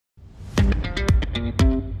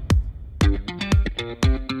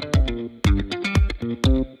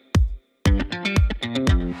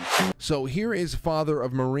So here is father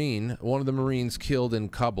of Marine, one of the Marines killed in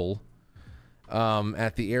Kabul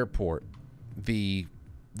at the airport. The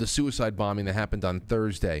suicide bombing that happened on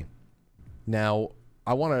Thursday. Now,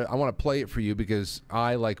 I want to play it for you because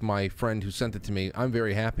I, like my friend who sent it to me, I'm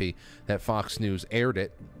very happy that Fox News aired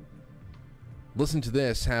it. Listen to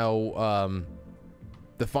this, how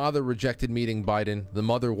the father rejected meeting Biden, the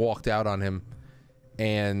mother walked out on him,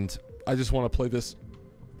 and I just want to play this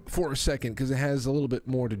for a second because it has a little bit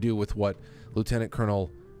more to do with what Lieutenant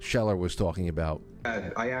Colonel Scheller was talking about.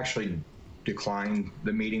 I actually declined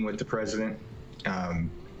the meeting with the president.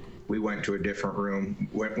 We went to a different room.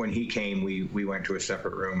 When he came, we went to a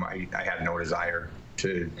separate room. I had no desire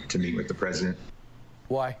to meet with the president.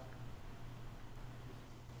 Why?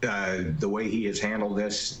 The way he has handled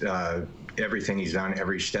this, everything he's done,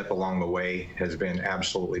 every step along the way has been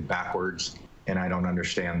absolutely backwards. And I don't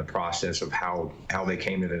understand the process of how they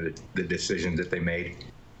came to the decisions that they made.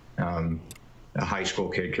 A high school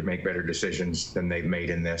kid could make better decisions than they've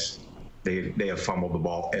made in this. They have fumbled the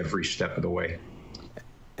ball every step of the way.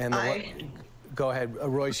 And go ahead,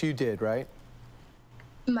 Royce, you did, right?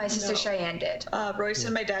 My sister Cheyenne did. Royce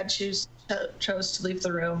and my dad chose to leave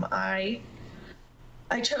the room. I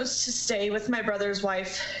chose to stay with my brother's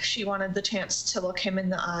wife. She wanted the chance to look him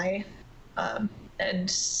in the eye and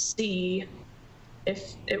see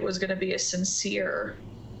if it was going to be a sincere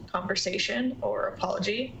conversation or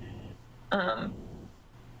apology.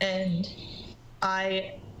 And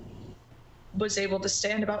I was able to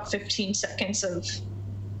stand about 15 seconds of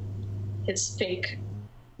his fake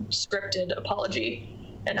scripted apology,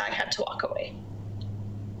 and I had to walk away.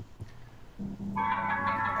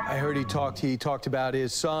 I heard he talked about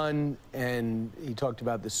his son, and he talked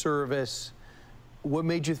about the service. What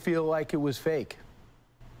made you feel like it was fake?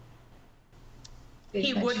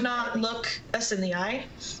 He would not look us in the eye.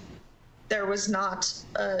 There was not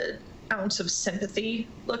an ounce of sympathy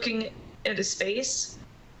looking at his face.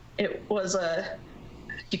 It was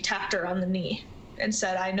he tapped her on the knee and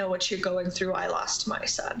said, "I know what you're going through. I lost my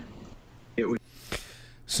son."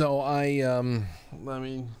 So I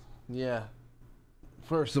mean, yeah.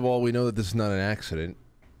 First of all, we know that this is not an accident.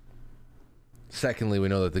 Secondly, we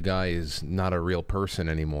know that the guy is not a real person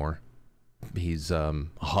anymore. He's a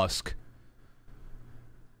husk.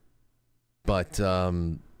 But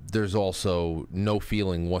there's also no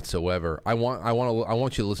feeling whatsoever. I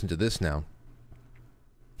want you to listen to this now.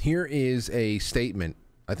 Here is a statement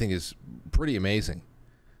I think is pretty amazing.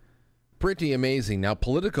 Pretty amazing. Now,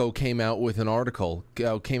 Politico came out with an article,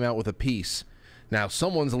 came out with a piece. Now,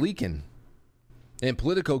 someone's leaking. And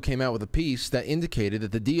Politico came out with a piece that indicated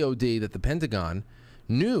that the DOD, that the Pentagon,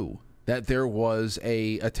 knew that there was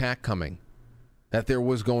a attack coming, that there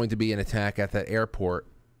was going to be an attack at that airport,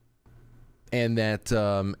 and that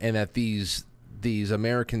these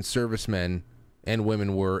American servicemen and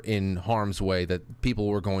women were in harm's way, that people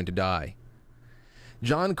were going to die.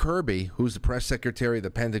 John Kirby, who's the press secretary of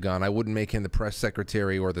the Pentagon, I wouldn't make him the press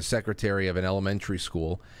secretary or the secretary of an elementary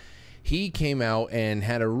school. He came out and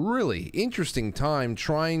had a really interesting time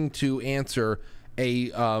trying to answer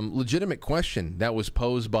a legitimate question that was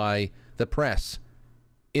posed by the press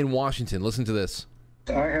in Washington. Listen to this.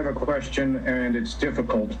 I have a question, and it's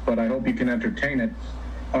difficult, but I hope you can entertain it.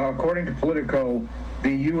 According to Politico, the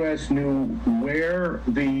U.S. knew where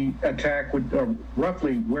the attack would, or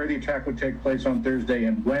roughly where the attack would take place on Thursday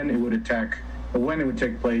and when it would attack, or when it would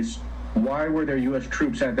take place. Why were there U.S.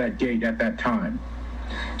 troops at that gate at that time?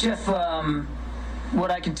 Jeff, what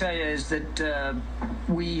I can tell you is that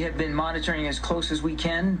we have been monitoring as close as we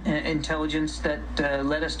can intelligence that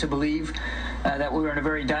led us to believe that we were in a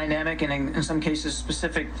very dynamic and in some cases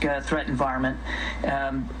specific threat environment.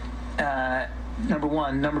 Number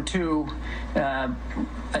one. Number two,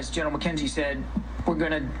 as General McKenzie said, we're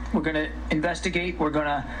gonna investigate. We're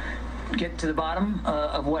gonna get to the bottom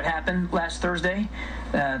of what happened last Thursday.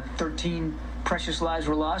 13 precious lives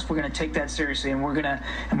were lost. We're going to take that seriously, and we're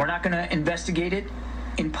not going to investigate it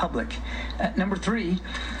in public. Number three,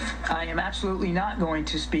 I am absolutely not going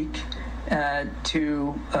to speak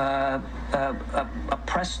to a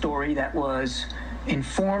press story that was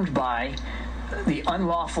informed by the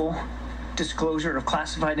unlawful disclosure of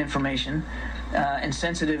classified information and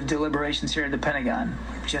sensitive deliberations here at the Pentagon.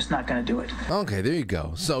 I'm just not going to do it. Okay, there you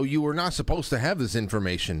go. So you were not supposed to have this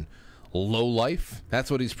information. Low life?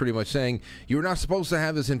 That's what he's pretty much saying. You're not supposed to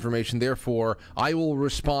have this information, therefore I will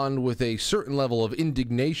respond with a certain level of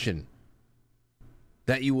indignation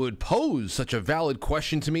that you would pose such a valid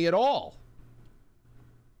question to me at all.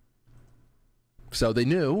 So they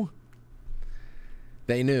knew.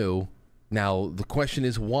 They knew. Now the question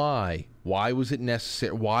is why? Why was it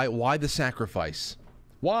necessary? Why the sacrifice?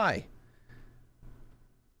 Why?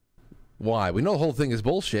 Why? We know the whole thing is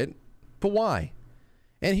bullshit, but why?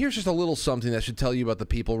 And here's just a little something that should tell you about the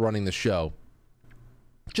people running the show.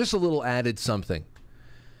 Just a little added something.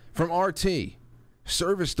 From RT,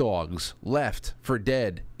 service dogs left for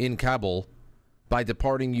dead in Kabul by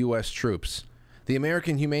departing U.S. troops. The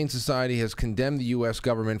American Humane Society has condemned the U.S.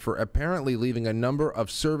 government for apparently leaving a number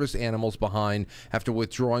of service animals behind after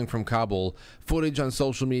withdrawing from Kabul. Footage on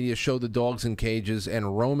social media showed the dogs in cages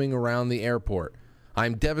and roaming around the airport.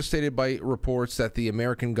 I'm devastated by reports that the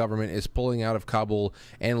American government is pulling out of Kabul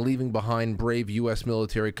and leaving behind brave U.S.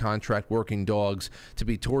 military contract working dogs to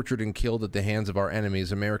be tortured and killed at the hands of our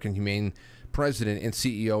enemies, American Humane President and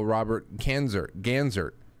CEO Robert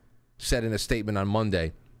Ganzert said in a statement on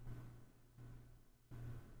Monday.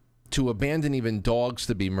 To abandon even dogs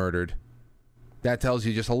to be murdered, that tells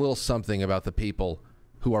you just a little something about the people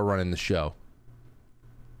who are running the show.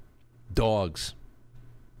 Dogs.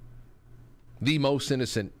 The most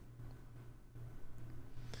innocent.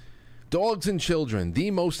 Dogs and children, the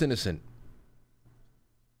most innocent.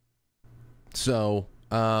 So,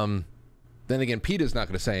 then again, PETA's not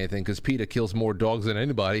going to say anything because PETA kills more dogs than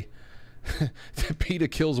anybody. PETA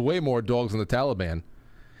kills way more dogs than the Taliban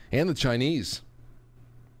and the Chinese.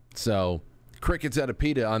 So, crickets out of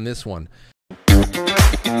PETA on this one.